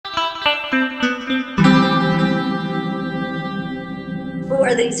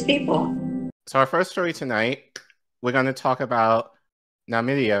are these people? So our first story tonight, we're going to talk about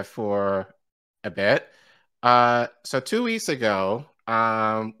Namibia for a bit. So 2 weeks ago,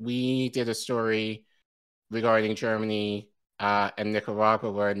 we did a story regarding Germany and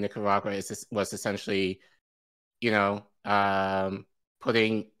Nicaragua, where Nicaragua was essentially,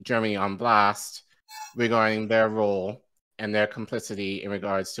 putting Germany on blast regarding their role and their complicity in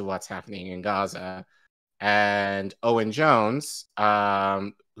regards to what's happening in Gaza. And Owen Jones,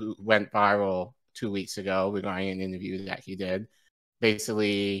 who went viral 2 weeks ago regarding an interview that he did,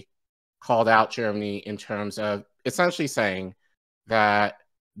 basically called out Germany in terms of essentially saying that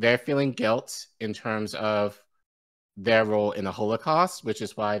they're feeling guilt in terms of their role in the Holocaust, which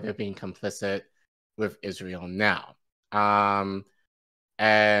is why they're being complicit with Israel now. But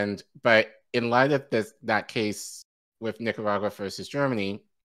in light of that case with Nicaragua versus Germany,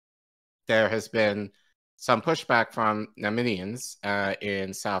 there has been some pushback from Namibians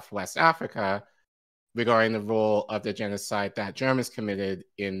in Southwest Africa regarding the role of the genocide that Germans committed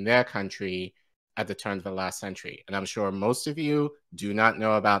in their country at the turn of the last century. And I'm sure most of you do not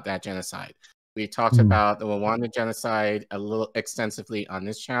know about that genocide. We talked about the Rwanda genocide a little extensively on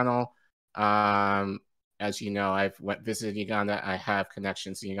this channel. As you know, I've visited Uganda. I have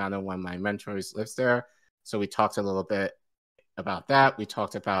connections in Uganda. One of my mentors lives there. So we talked a little bit about that. We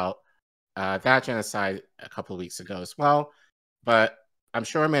talked about that genocide a couple of weeks ago as well. But I'm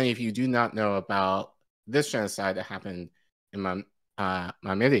sure many of you do not know about this genocide that happened in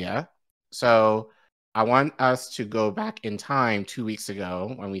Namibia. So I want us to go back in time 2 weeks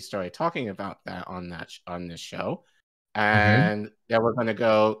ago when we started talking about that on this show. And then we're going to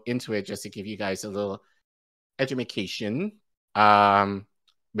go into it just to give you guys a little education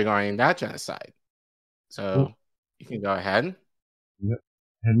regarding that genocide. So you can go ahead. Yep.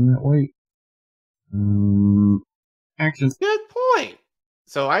 Heading that way. Action. Good point.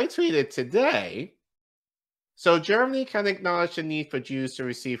 So I tweeted today, so Germany can acknowledge the need for Jews to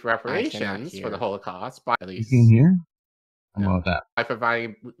receive reparations for the Holocaust by at least. You can hear? How about that? By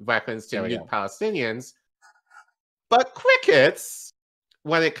providing weapons to nuke Palestinians, but crickets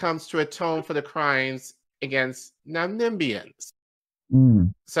when it comes to atone for the crimes against Namibians.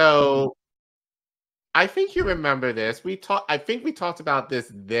 So I think you remember this. I think we talked about this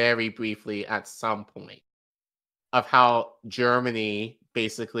very briefly at some point of how Germany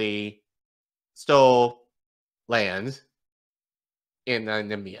basically stole land in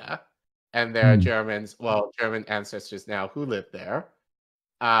Namibia, and there are German ancestors now who live there.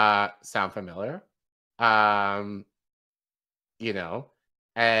 Sound familiar? And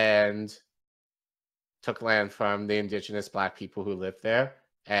took land from the indigenous Black people who lived there,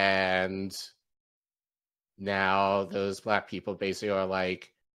 and now those Black people basically are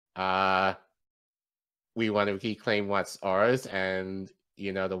like, we want to reclaim what's ours, and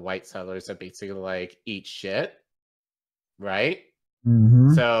the white settlers are basically like, eat shit, right?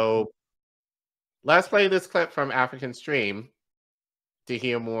 So let's play this clip from African Stream to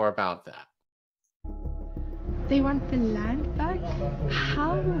hear more about that. They want the land back?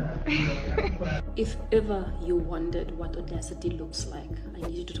 How? If ever you wondered what audacity looks like, I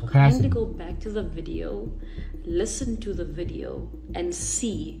need you to kindly go back to the video, listen to the video, and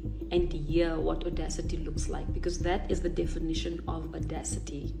see and hear what audacity looks like, because that is the definition of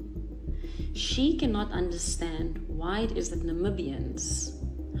audacity. She cannot understand why it is that Namibians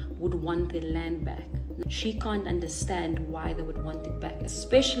would want their land back. She can't understand why they would want it back,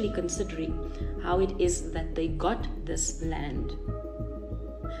 especially considering how it is that they got this land.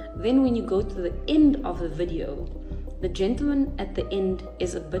 Then when you go to the end of the video, the gentleman at the end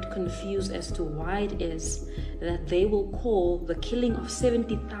is a bit confused as to why it is that they will call the killing of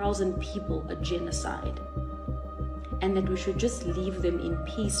 70,000 people a genocide, and that we should just leave them in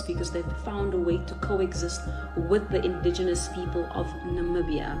peace because they've found a way to coexist with the indigenous people of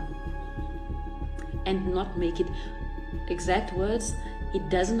Namibia and not make it, exact words, it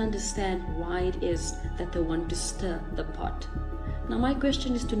doesn't understand why it is that they want to stir the pot. Now my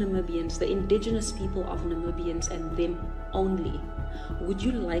question is to Namibians, the indigenous people of Namibians and them only. Would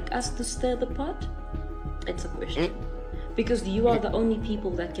you like us to stir the pot? It's a question. Because you are the only people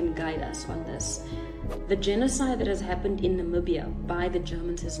that can guide us on this. The genocide that has happened in Namibia by the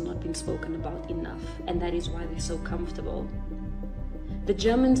Germans has not been spoken about enough, and that is why they're so comfortable. The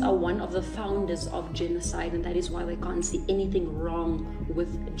Germans are one of the founders of genocide, and that is why they can't see anything wrong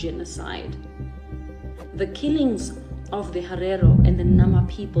with genocide. The killings of the Herero and the Nama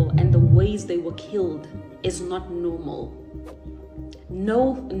people and the ways they were killed is not normal.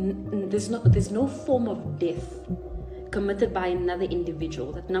 There's no form of death committed by another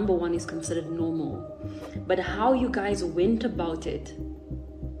individual that, number one, is considered normal. But how you guys went about it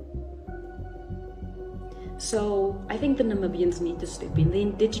So I think the Namibians need to step in. The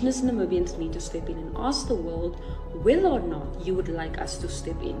indigenous Namibians need to step in and ask the world whether or not you would like us to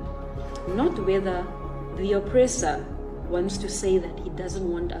step in. Not whether the oppressor wants to say that he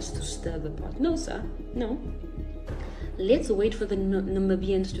doesn't want us to stir the pot. No, sir, no. Let's wait for the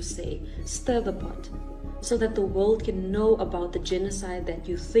Namibians to say, stir the pot, so that the world can know about the genocide that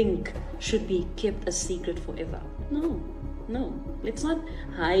you think should be kept a secret forever. No, no. Let's not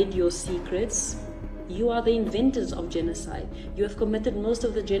hide your secrets. You are the inventors of genocide. You have committed most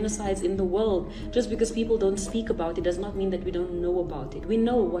of the genocides in the world. Just because people don't speak about it does not mean that we don't know about it. We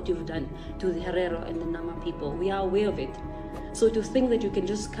know what you've done to the Herero and the Nama people. We are aware of it. So to think that you can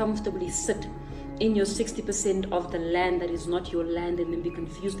just comfortably sit in your 60% of the land that is not your land and then be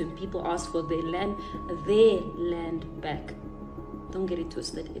confused when people ask for their land back. Don't get it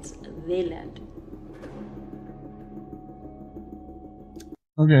twisted. It's their land.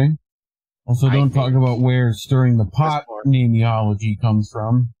 Okay. Also, don't talk about where stirring the pot nameology comes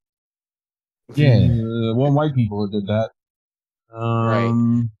from. Yeah, well, white people did that.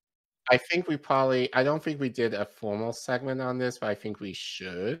 Right. I think I don't think we did a formal segment on this, but I think we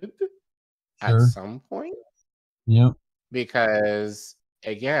should at some point. Yep. Because,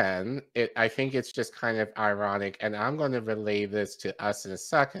 again, I think it's just kind of ironic, and I'm going to relay this to us in a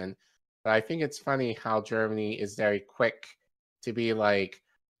second, but I think it's funny how Germany is very quick to be like,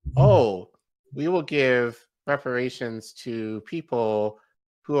 oh, we will give reparations to people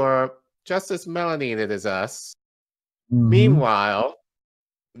who are just as melanated as us. Meanwhile,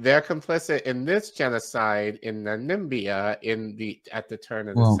 they're complicit in this genocide in Namibia at the turn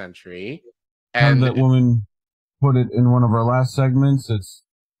of the century. And that woman put it in one of our last segments. It's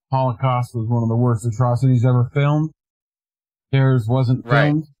Holocaust was one of the worst atrocities ever filmed. Theirs wasn't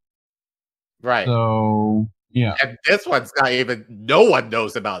filmed. Right. So, yeah. And this one's not even, no one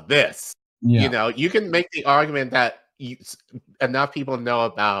knows about this. Yeah. You know, you can make the argument that enough people know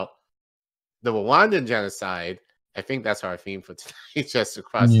about the Rwandan genocide. I think that's our theme for tonight, just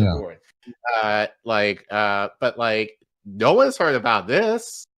across the board. But no one's heard about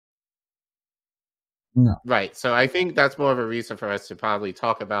this. No. Right. So I think that's more of a reason for us to probably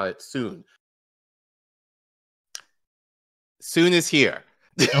talk about it soon. Soon is here.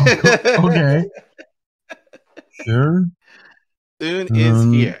 Okay. Sure. Soon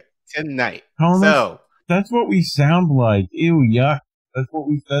is here. Tonight. So that's what we sound like. Ew, yuck. That's what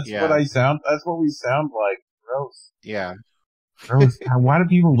we sound like. Gross. Yeah. Gross. Why do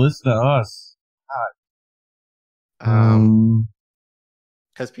people listen to us? God.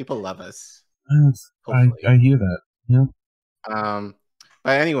 Because people love us. I hear that. Yeah.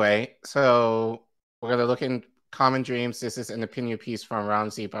 But anyway, so we're gonna look in Common Dreams. This is an opinion piece from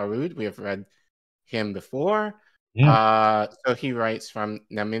Ramzy Baroud. We have read him before. Yeah. So he writes, from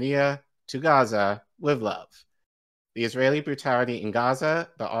Namibia to Gaza with love. The Israeli brutality in Gaza,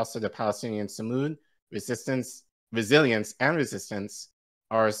 but also the Palestinian Samud, resilience and resistance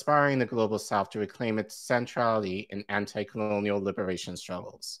are inspiring the global South to reclaim its centrality in anti-colonial liberation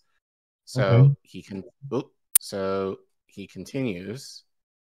struggles. So he continues.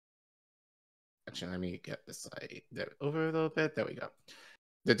 Actually, let me get this slide over a little bit. There we go.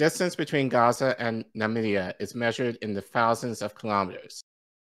 The distance between Gaza and Namibia is measured in the thousands of kilometers,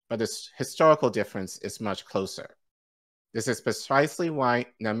 but the historical difference is much closer. This is precisely why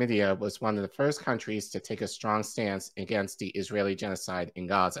Namibia was one of the first countries to take a strong stance against the Israeli genocide in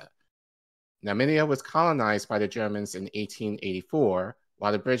Gaza. Namibia was colonized by the Germans in 1884,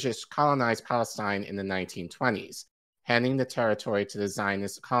 while the British colonized Palestine in the 1920s, handing the territory to the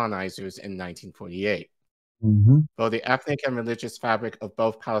Zionist colonizers in 1948. Though the ethnic and religious fabric of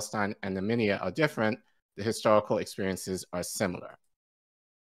both Palestine and Namibia are different, the historical experiences are similar.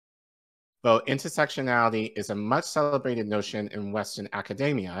 Though intersectionality is a much celebrated notion in Western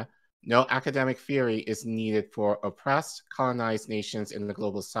academia, no academic theory is needed for oppressed, colonized nations in the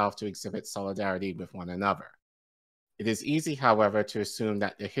global South to exhibit solidarity with one another. It is easy, however, to assume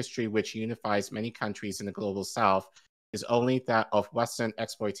that the history which unifies many countries in the global South is only that of Western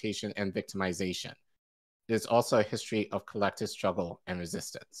exploitation and victimization. It is also a history of collective struggle and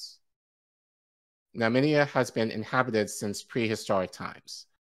resistance. Namibia has been inhabited since prehistoric times.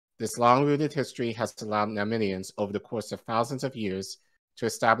 This long-rooted history has allowed Namibians over the course of thousands of years to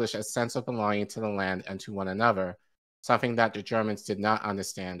establish a sense of belonging to the land and to one another, something that the Germans did not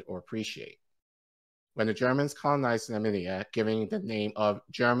understand or appreciate. When the Germans colonized Namibia, giving the name of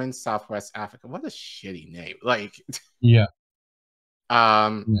German Southwest Africa, what a shitty name.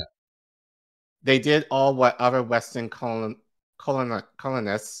 They did all what other Western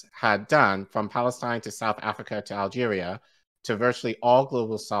colonists had done, from Palestine to South Africa to Algeria, to virtually all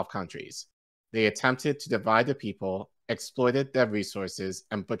global South countries. They attempted to divide the people, exploited their resources,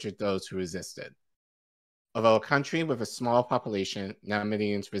 and butchered those who resisted. Although a country with a small population,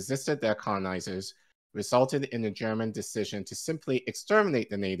 Namibians resisted their colonizers, resulted in the German decision to simply exterminate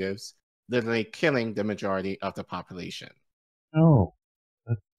the natives, literally killing the majority of the population. Oh.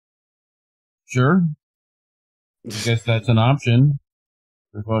 Sure. I guess that's an option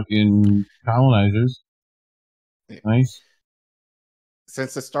for fucking colonizers. Nice.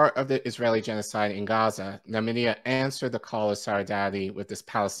 Since the start of the Israeli genocide in Gaza, Namibia answered the call of solidarity with the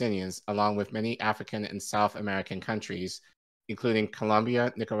Palestinians, along with many African and South American countries, including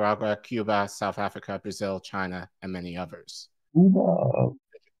Colombia, Nicaragua, Cuba, South Africa, Brazil, China, and many others. Cuba.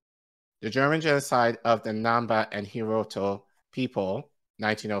 The German genocide of the Namba and Hiroto people,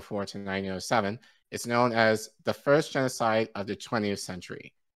 1904 to 1907, is known as the first genocide of the 20th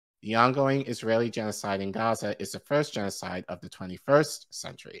century. The ongoing Israeli genocide in Gaza is the first genocide of the 21st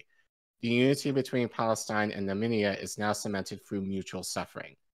century. The unity between Palestine and Namibia is now cemented through mutual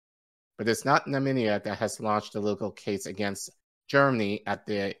suffering. But it's not Namibia that has launched a legal case against Germany at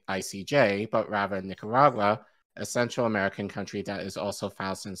the ICJ, but rather Nicaragua, a Central American country that is also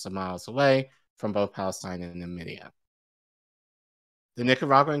thousands of miles away from both Palestine and Namibia. The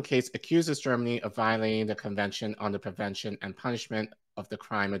Nicaraguan case accuses Germany of violating the Convention on the Prevention and Punishment of the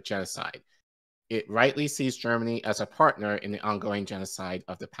Crime of Genocide. It rightly sees Germany as a partner in the ongoing genocide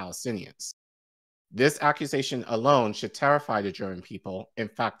of the Palestinians. This accusation alone should terrify the German people, in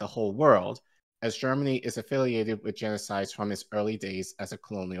fact the whole world, as Germany is affiliated with genocides from its early days as a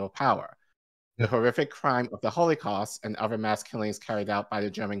colonial power. The horrific crime of the Holocaust and other mass killings carried out by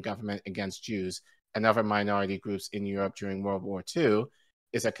the German government against Jews and other minority groups in Europe during World War II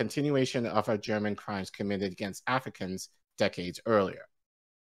is a continuation of our German crimes committed against Africans decades earlier.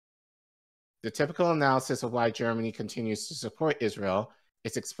 The typical analysis of why Germany continues to support Israel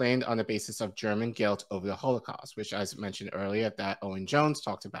is explained on the basis of German guilt over the Holocaust, which, as mentioned earlier, that Owen Jones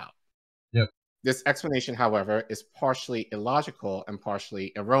talked about. Yep. This explanation, however, is partially illogical and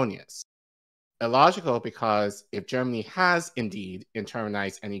partially erroneous. Illogical because if Germany has indeed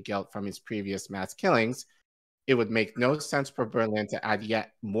internalized any guilt from its previous mass killings, it would make no sense for Berlin to add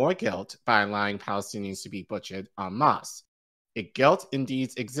yet more guilt by allowing Palestinians to be butchered en masse. If guilt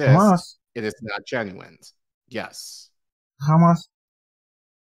indeed exists, it is not genuine. Yes. Hamas.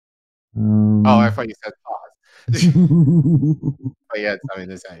 Oh, I thought you said pause. But yeah, it's something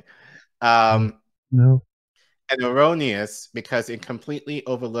to say. No. And erroneous because it completely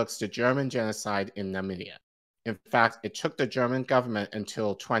overlooks the German genocide in Namibia. In fact, it took the German government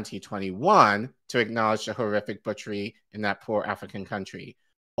until 2021 to acknowledge the horrific butchery in that poor African country,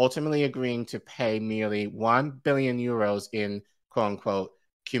 ultimately agreeing to pay merely 1 billion euros in quote-unquote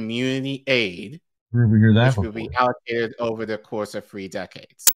community aid, which will be allocated over the course of 3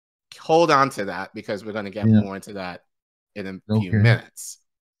 decades. Hold on to that because we're going to get more into that in a few minutes.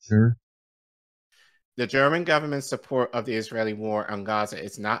 Sure. The German government's support of the Israeli war on Gaza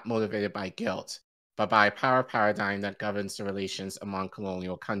is not motivated by guilt, but by a power paradigm that governs the relations among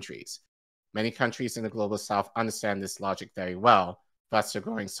colonial countries. Many countries in the global south understand this logic very well, thus their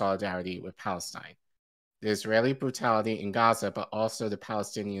growing solidarity with Palestine. The Israeli brutality in Gaza, but also the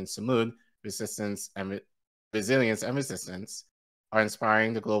Palestinian Samud resilience and resistance, are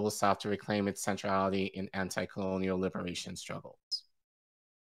inspiring the global south to reclaim its centrality in anti-colonial liberation struggles.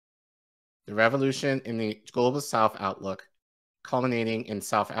 The revolution in the global south outlook, culminating in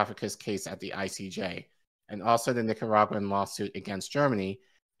South Africa's case at the ICJ, and also the Nicaraguan lawsuit against Germany,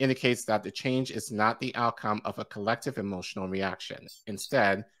 indicates that the change is not the outcome of a collective emotional reaction.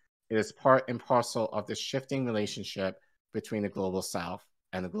 Instead, it is part and parcel of the shifting relationship between the global south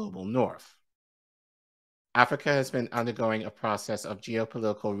and the global north. Africa has been undergoing a process of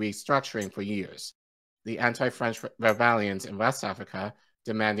geopolitical restructuring for years. The anti-French rebellions in West Africa,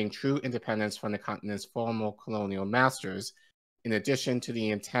 demanding true independence from the continent's former colonial masters, in addition to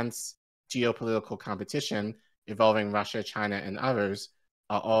the intense geopolitical competition involving Russia, China, and others,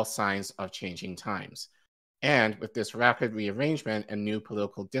 are all signs of changing times. And with this rapid rearrangement, and new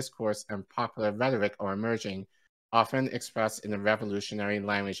political discourse and popular rhetoric are emerging, often expressed in a revolutionary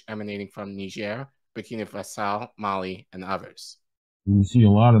language emanating from Niger, Burkina Faso, Mali, and others. You see a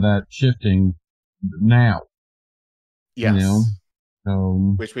lot of that shifting now. Yes. You know?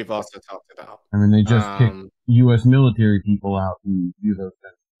 So, which we've also talked about. I mean, they just kicked U.S. military people out and do those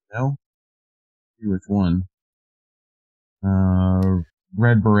things. You know? See which one.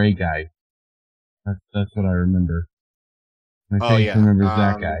 Red Beret guy. That's what I remember. My face remembers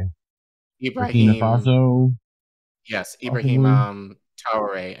that guy. Ibrahim. Burkina Faso. Yes, Ibrahim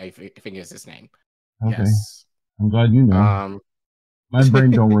Traoré, I think is his name. Okay. Yes. I'm glad you know. My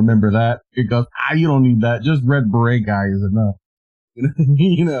brain don't remember that. It goes, you don't need that. Just red beret guy is enough.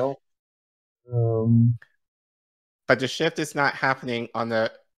 You know? But the shift is not happening on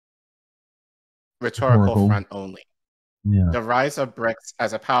the rhetorical front only. Yeah. The rise of BRICS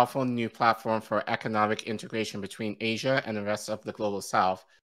as a powerful new platform for economic integration between Asia and the rest of the global South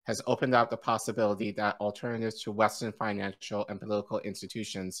has opened up the possibility that alternatives to Western financial and political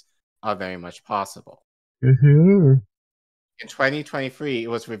institutions are very much possible. Mm-hmm. In 2023, it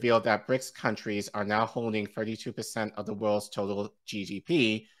was revealed that BRICS countries are now holding 32% of the world's total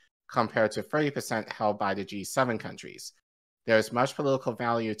GDP, compared to 30% held by the G7 countries. There is much political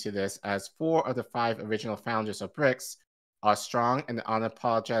value to this, as 4 of the 5 original founders of BRICS are strong and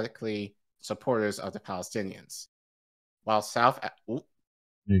unapologetically supporters of the Palestinians. While South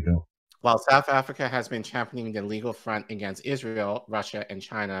Africa has been championing the legal front against Israel, Russia, and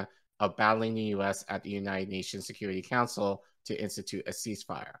China of battling the U.S. at the United Nations Security Council to institute a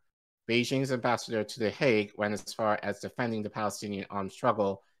ceasefire, Beijing's ambassador to The Hague went as far as defending the Palestinian armed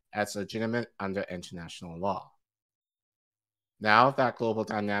struggle as legitimate under international law. Now that global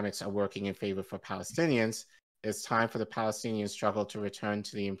dynamics are working in favor for Palestinians, it's time for the Palestinian struggle to return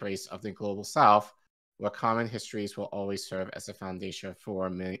to the embrace of the global South, where common histories will always serve as a foundation for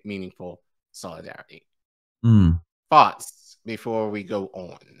meaningful solidarity. Thoughts before we go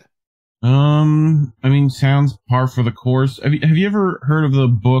on? I mean, sounds par for the course. Have you ever heard of the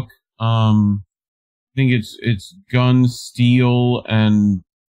book? I think it's Guns, Steel, and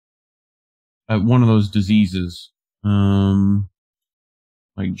one of those diseases.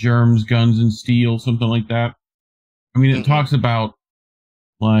 Like germs, guns, and steel, something like that. I mean, it talks about,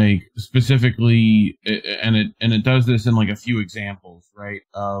 like, specifically, and it does this in like a few examples, right,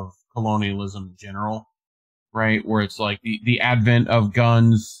 of colonialism in general, right, where it's like the advent of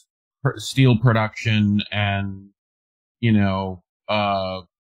guns, steel production, and, you know,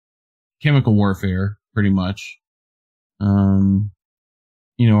 chemical warfare, pretty much, you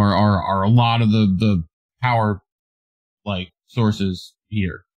know, are a lot of the power, like, sources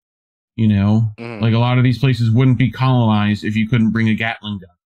here. You know, like a lot of these places wouldn't be colonized if you couldn't bring a Gatling gun.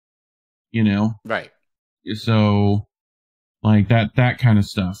 You know, right? So, like that kind of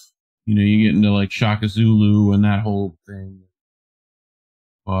stuff. You know, you get into like Shaka Zulu and that whole thing.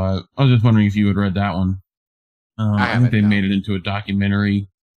 But I was just wondering if you had read that one. I think they made it into a documentary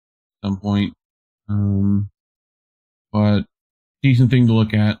at some point. But decent thing to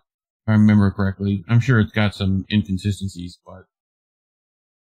look at, if I remember correctly. I'm sure it's got some inconsistencies, but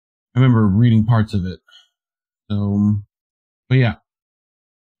I remember reading parts of it. So, but yeah,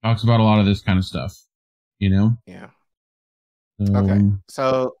 talks about a lot of this kind of stuff, you know? Yeah. Okay,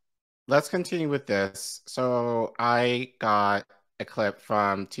 so let's continue with this. So I got a clip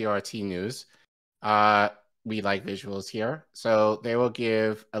from TRT News. We like visuals here. So they will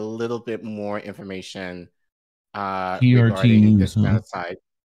give a little bit more information regarding this genocide.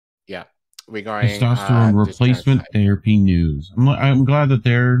 Yeah, regarding testosterone replacement therapy news. I'm glad that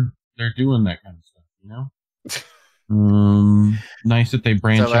they're doing that kind of stuff, you know? Nice that they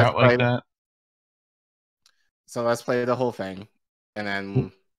branch out like that. So let's play the whole thing, and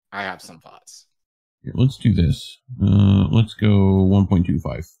then I have some thoughts. Here, let's do this. Let's go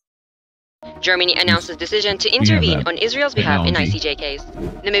 1.25. Germany announces decision to intervene on Israel's behalf in ICJ case.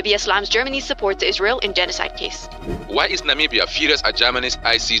 Namibia slams Germany's support to Israel in genocide case. Why is Namibia furious at Germany's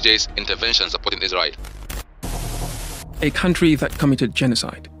ICJ's intervention supporting Israel? A country that committed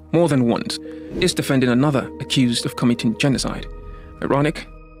genocide more than once is defending another accused of committing genocide. Ironic?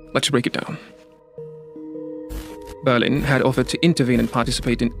 Let's break it down. Berlin had offered to intervene and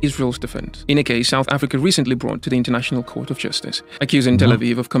participate in Israel's defense in a case South Africa recently brought to the International Court of Justice, accusing Tel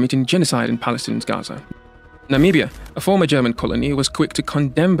Aviv of committing genocide in Palestine's Gaza. Namibia, a former German colony, was quick to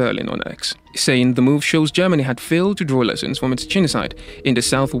condemn Berlin on X, saying the move shows Germany had failed to draw lessons from its genocide in the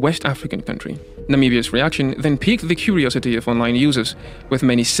Southwest African country. Namibia's reaction then piqued the curiosity of online users, with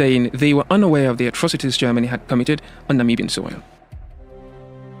many saying they were unaware of the atrocities Germany had committed on Namibian soil.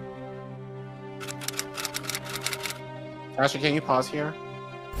 Actually, can you pause here?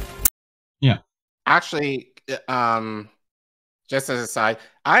 Yeah. Actually, just as a side,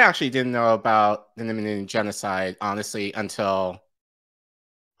 I actually didn't know about the Namibian genocide, honestly, until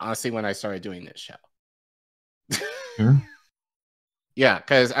when I started doing this show. Sure. Yeah,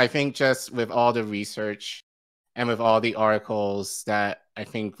 because I think just with all the research and with all the articles that I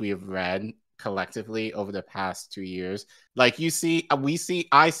think we have read collectively over the past 2 years, like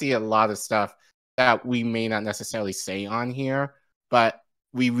I see a lot of stuff that we may not necessarily say on here, but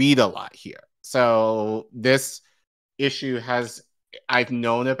we read a lot here. So this issue I've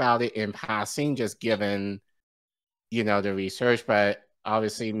known about it in passing, just given you know, the research, but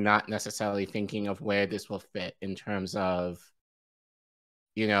obviously not necessarily thinking of where this will fit in terms of,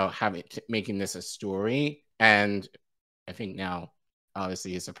 you know, making this a story. And I think now,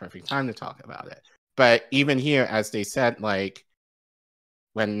 obviously, is a perfect time to talk about it. But even here, as they said, like,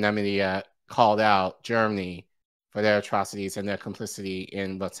 when Namibia called out Germany for their atrocities and their complicity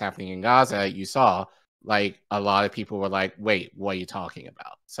in what's happening in Gaza, you saw, like, a lot of people were like, wait, what are you talking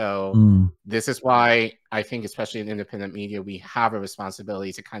about? So this is why I think, especially in independent media, we have a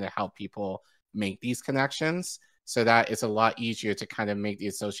responsibility to kind of help people make these connections, so that it's a lot easier to kind of make the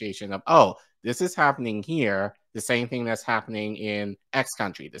association of, oh, this is happening here, the same thing that's happening in X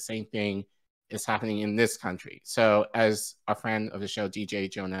country, the same thing is happening in this country. So as a friend of the show,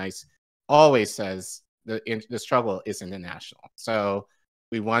 DJ Joe Nice, always says, the struggle is international. So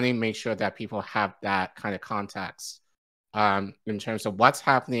we want to make sure that people have that kind of context in terms of what's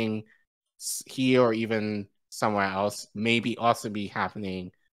happening here or even somewhere else, maybe also be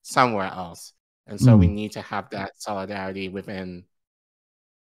happening somewhere else. And so we need to have that solidarity within,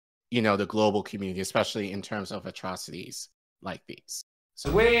 you know, the global community, especially in terms of atrocities like these.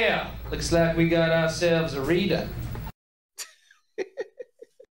 So, well, looks like we got ourselves a reader.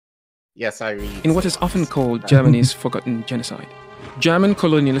 Yes, I read. In what is often called Germany's forgotten genocide, German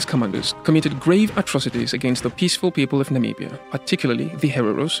colonialist commanders committed grave atrocities against the peaceful people of Namibia, particularly the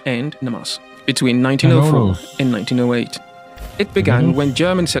Hereros and Namas, between 1904 and 1908. It began when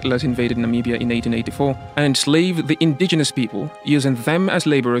German settlers invaded Namibia in 1884 and enslaved the indigenous people, using them as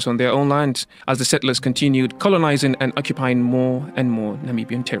laborers on their own lands, as the settlers continued colonizing and occupying more and more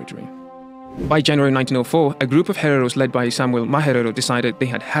Namibian territory. By January 1904, a group of Hereros led by Samuel Maherero decided they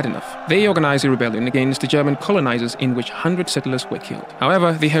had had enough. They organized a rebellion against the German colonizers in which 100 settlers were killed.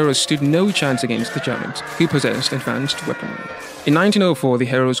 However, the Hereros stood no chance against the Germans, who possessed advanced weaponry. In 1904, the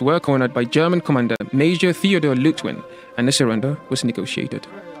Hereros were cornered by German commander Major Theodor Lutwin, and a surrender was negotiated.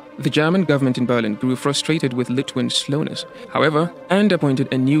 The German government in Berlin grew frustrated with Lutwin's slowness, however, and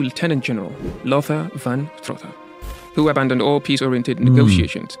appointed a new lieutenant general, Lothar von Trotha, who abandoned all peace-oriented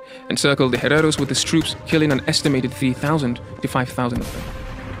negotiations, encircled the Hereros with his troops, killing an estimated 3,000 to 5,000 of them.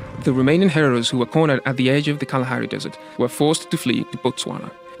 The remaining Hereros who were cornered at the edge of the Kalahari Desert were forced to flee to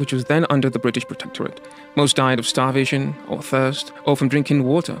Botswana, which was then under the British protectorate. Most died of starvation or thirst, or from drinking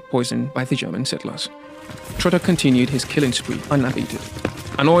water poisoned by the German settlers. Trotter continued his killing spree unabated,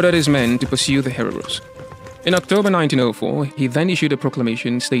 and ordered his men to pursue the Hereros. In October 1904, he then issued a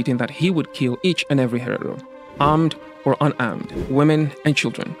proclamation stating that he would kill each and every Herero, armed or unarmed, women and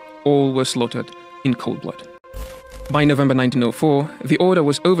children, all were slaughtered in cold blood. By November 1904, the order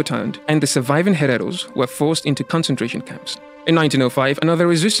was overturned and the surviving Hereros were forced into concentration camps. In 1905, another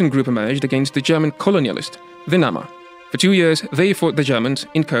resistant group emerged against the German colonialists, the Nama. For 2 years, they fought the Germans,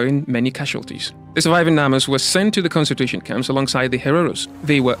 incurring many casualties. The surviving Namas were sent to the concentration camps alongside the Hereros.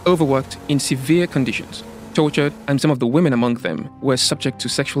 They were overworked in severe conditions, tortured, and some of the women among them were subject to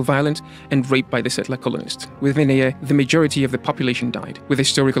sexual violence and rape by the settler colonists. Within a year, the majority of the population died, with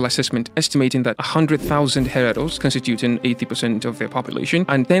historical assessment estimating that 100,000 Hereros, constituting 80% of their population,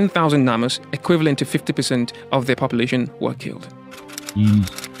 and 10,000 Namas, equivalent to 50% of their population, were killed.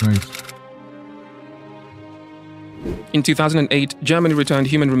 Jesus Christ. In 2008, Germany returned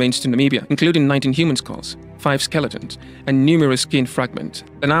human remains to Namibia, including 19 human skulls, 5 skeletons, and numerous skin fragments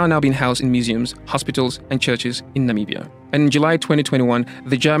that are now being housed in museums, hospitals, and churches in Namibia. And in July 2021,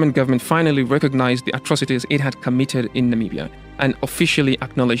 the German government finally recognized the atrocities it had committed in Namibia and officially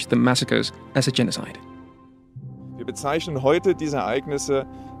acknowledged the massacres as a genocide. Wir bezeichnen heute diese Ereignisse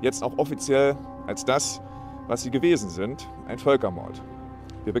jetzt auch offiziell als das, was sie gewesen sind, ein Völkermord.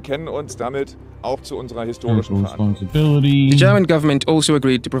 Wir bekennen uns damit auch zu unserer historischen Verantwortung. The German government also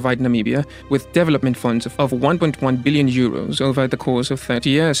agreed to provide Namibia with development funds of 1.1 billion euros over the course of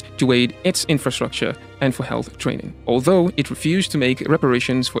 30 years to aid its infrastructure and for health training, although it refused to make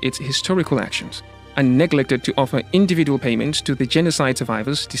reparations for its historical actions and neglected to offer individual payments to the genocide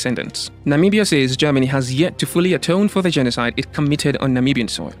survivors' descendants. Namibia says Germany has yet to fully atone for the genocide it committed on Namibian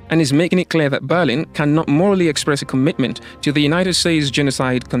soil, and is making it clear that Berlin cannot morally express a commitment to the United States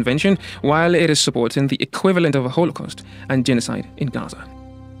Genocide Convention while it is supporting the equivalent of a Holocaust and genocide in Gaza.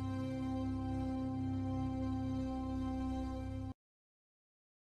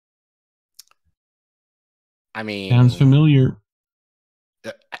 I mean, sounds familiar.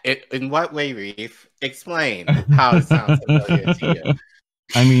 In what way, Reef? Explain how it sounds familiar to you.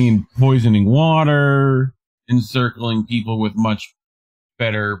 I mean, poisoning water, encircling people with much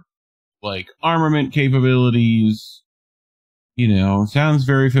better, like, armament capabilities. You know, sounds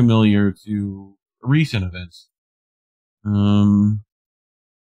very familiar to recent events. So,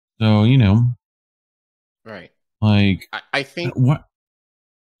 you know. Right. Like, I think what?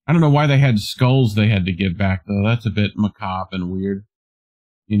 I don't know why they had skulls they had to give back though. That's a bit macabre and weird.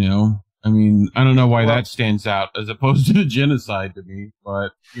 You know, I mean, I don't know why that stands out as opposed to the genocide to me,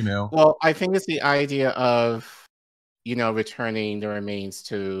 but you know. Well, I think it's the idea of, you know, returning the remains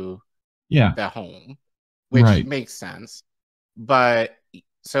to their home, which makes sense. But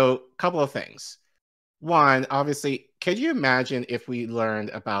so, a couple of things. One, obviously, could you imagine if we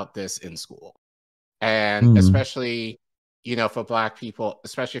learned about this in school? And especially, you know, for Black people,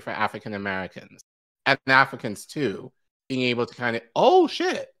 especially for African Americans and Africans too, being able to kind of, oh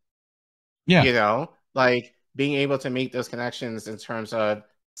shit. Yeah. You know, like being able to make those connections in terms of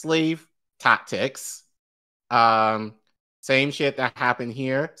slave tactics. Same shit that happened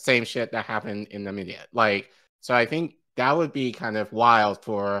here, same shit that happened in Namibia. Like, so I think that would be kind of wild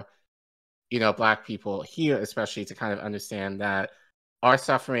for, you know, Black people here, especially to kind of understand that our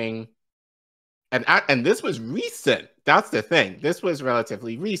suffering, and this was recent. That's the thing. This was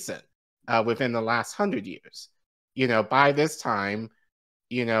relatively recent, within the last 100 years. You know, by this time,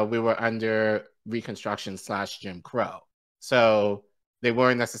 you know, we were under Reconstruction / Jim Crow. So they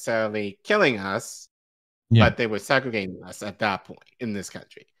weren't necessarily killing us, but they were segregating us at that point in this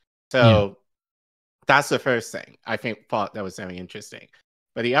country. So that's the first thing I think thought that was very interesting.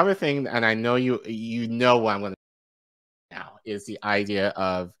 But the other thing, and I know you know what I'm going to now, is the idea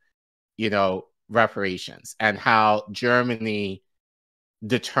of, you know, reparations and how Germany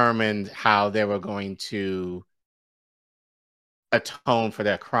determined how they were going to atone for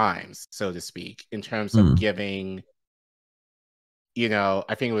their crimes, so to speak, in terms of giving, you know,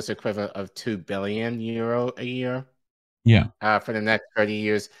 I think it was equivalent of 2 billion euro a year. For the next 30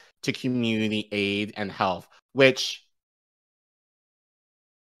 years to community aid and health, which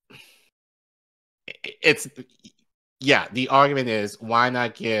it's, the argument is, why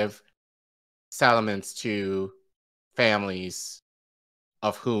not give settlements to families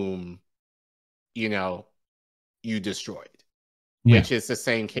of whom, you know, you destroyed, which is the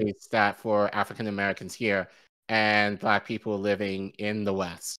same case that for African Americans here and Black people living in the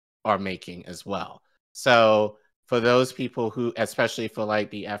West are making as well. So for those people who, especially for like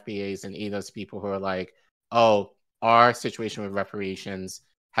the FBAs and those people who are like, oh, our situation with reparations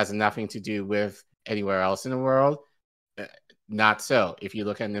has nothing to do with anywhere else in the world. Not so. If you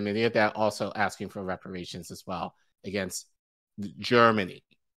look at Namibia, they're also asking for reparations as well against Germany.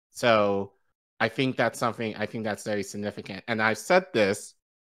 So I think that's something, I think that's very significant. And I've said this,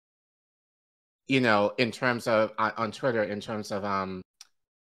 you know, in terms of, on Twitter, in terms of,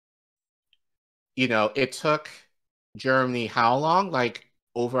 you know, it took Germany how long? Like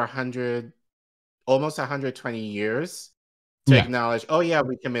over 100, almost 120 years to acknowledge, oh yeah,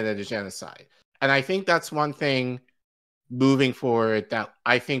 we committed a genocide. And I think that's one thing moving forward that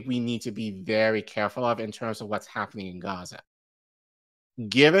I think we need to be very careful of in terms of what's happening in Gaza.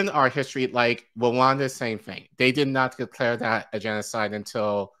 Given our history, like Rwanda, same thing. They did not declare that a genocide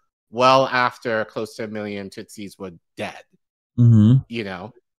until well after close to 1 million Tutsis were dead. You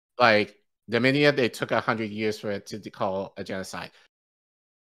know, like Namibia, they took 100 years for it to call a genocide.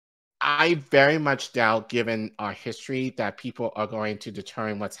 I very much doubt, given our history, that people are going to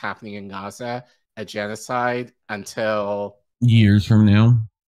determine what's happening in Gaza a genocide until years from now.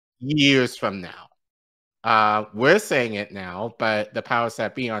 Years from now. We're saying it now, but the powers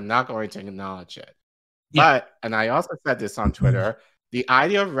that be are not going to acknowledge it. But, and I also said this on Twitter, the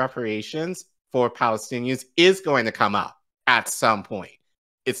idea of reparations for Palestinians is going to come up at some point.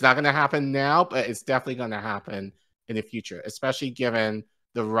 It's not going to happen now, but it's definitely going to happen in the future, especially given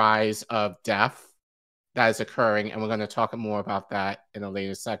the rise of death that is occurring. And we're going to talk more about that in a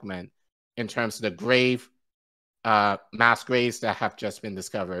later segment in terms of the grave, mass graves that have just been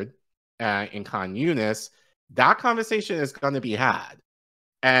discovered in Khan Yunis. That conversation is going to be had.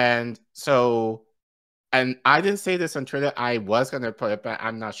 And so, and I didn't say this on Twitter, I was going to put it, but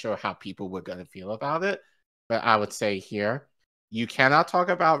I'm not sure how people were going to feel about it. But I would say here, you cannot talk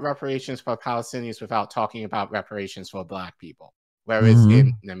about reparations for Palestinians without talking about reparations for Black people, whether it's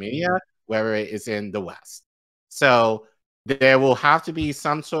in Namibia, whether it is in the West. So there will have to be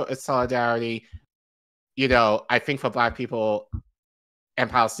some sort of solidarity, you know, I think for Black people and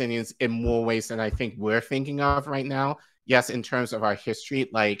Palestinians in more ways than I think we're thinking of right now. Yes, in terms of our history,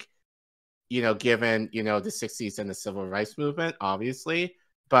 like, you know, given, you know, the 60s and the civil rights movement, obviously.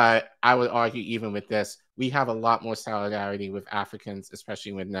 But I would argue even with this, we have a lot more solidarity with Africans,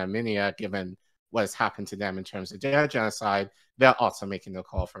 especially with Namibia, given what has happened to them in terms of their genocide. They're also making the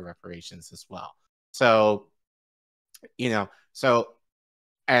call for reparations as well. So, you know, so,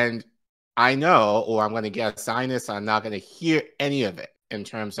 and I know, or I'm going to guess, Zionists are not going to hear any of it in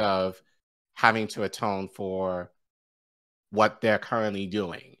terms of, having to atone for what they're currently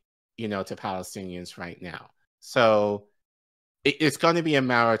doing, to Palestinians right now. So it's going to be a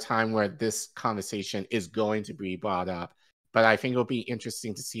matter of time where this conversation is going to be brought up. But I think it'll be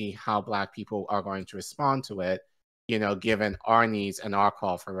interesting to see how Black people are going to respond to it, given our needs and our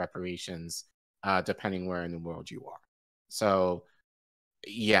call for reparations, depending where in the world you are. So,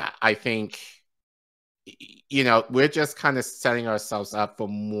 yeah, I think, we're just kind of setting ourselves up for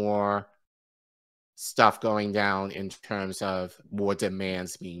more stuff going down in terms of more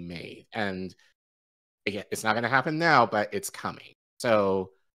demands being made. And again, it's not going to happen now, but it's coming. So,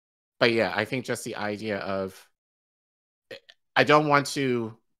 but yeah, I think just the idea of, I don't want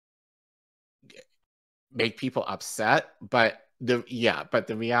to make people upset, but the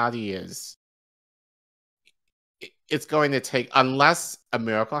reality is it's going to take, unless a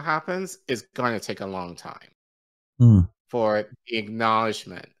miracle happens, it's going to take a long time for the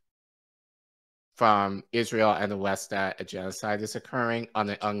acknowledgement from Israel and the West that a genocide is occurring on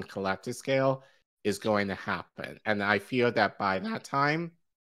an uncollected scale is going to happen. And I feel that by that time,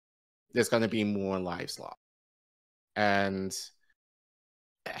 there's going to be more lives lost. And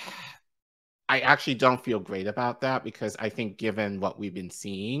I actually don't feel great about that, because I think given what we've been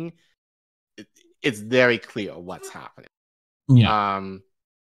seeing, it's very clear what's happening. Yeah.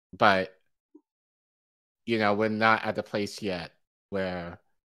 But, we're not at the place yet where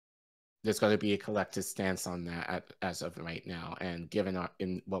there's going to be a collective stance on that as of right now. And given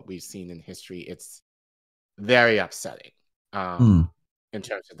in what we've seen in history, it's very upsetting in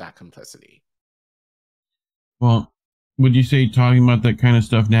terms of that complicity. Well, would you say talking about that kind of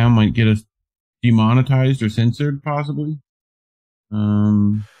stuff now might get us demonetized or censored, possibly?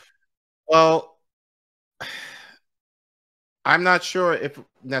 Well, I'm not sure if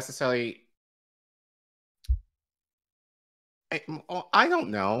necessarily. I don't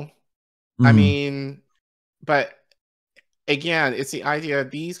know. I mean, but again, it's the idea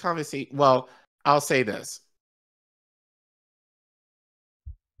of these conversations. Well, I'll say this.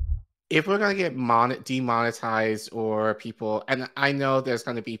 If we're going to get demonetized, or people, and I know there's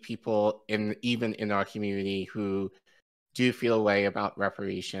going to be people even in our community who do feel a way about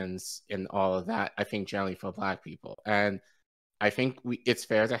reparations and all of that, I think generally for Black people. And I think it's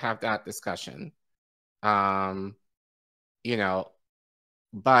fair to have that discussion.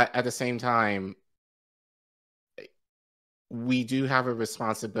 But at the same time, we do have a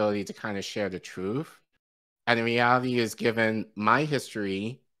responsibility to kind of share the truth. And the reality is, given my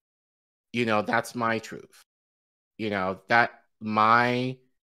history, that's my truth. That my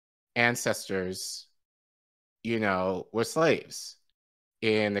ancestors, were slaves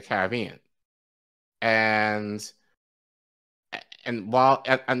in the Caribbean. And while,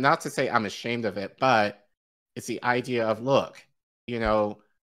 and not to say I'm ashamed of it, but it's the idea of, look,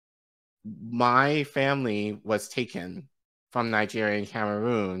 my family was taken from Nigeria and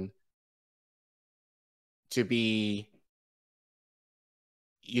Cameroon to be,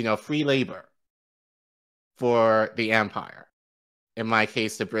 free labor for the empire. In my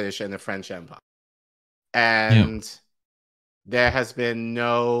case, the British and the French Empire. And there has been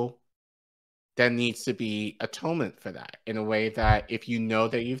there needs to be atonement for that, in a way that if you know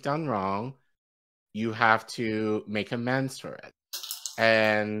that you've done wrong, you have to make amends for it.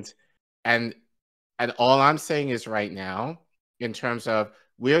 And all I'm saying is, right now, in terms of,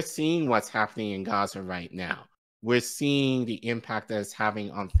 we're seeing what's happening in Gaza right now. We're seeing the impact that it's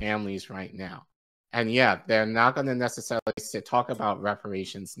having on families right now. And yeah, they're not going to necessarily talk about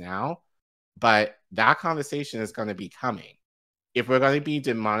reparations now, but that conversation is going to be coming. If we're going to be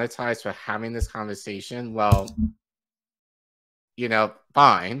demonetized for having this conversation, well,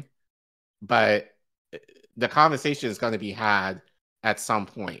 fine. But the conversation is going to be had at some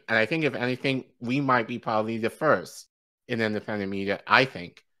point. And I think, if anything, we might be probably the first in independent media, I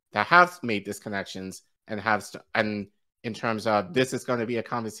think, that have made these connections and in terms of, this is going to be a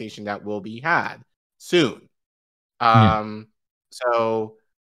conversation that will be had soon. So,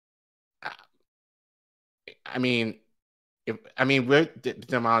 I mean, we're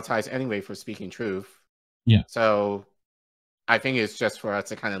demonetized anyway for speaking truth. Yeah. So I think it's just for us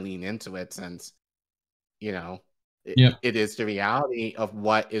to kind of lean into it, since, it is the reality of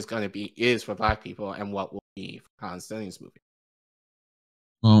what is going to be for Black people and what will be for Palestinians moving.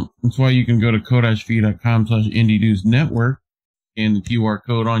 Well, that's why you can go to ko-fi.com/indie-news-network, and the QR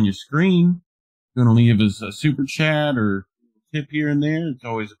code on your screen. If you want to leave us a super chat or tip here and there, it's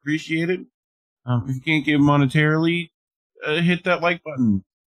always appreciated. If you can't give monetarily, hit that like button.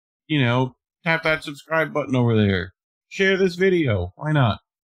 Tap that subscribe button over there. Share this video. Why not?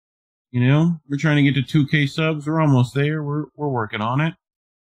 We're trying to get to 2K subs. We're almost there. We're working on it.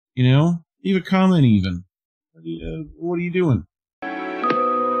 Leave a comment even. What are you doing?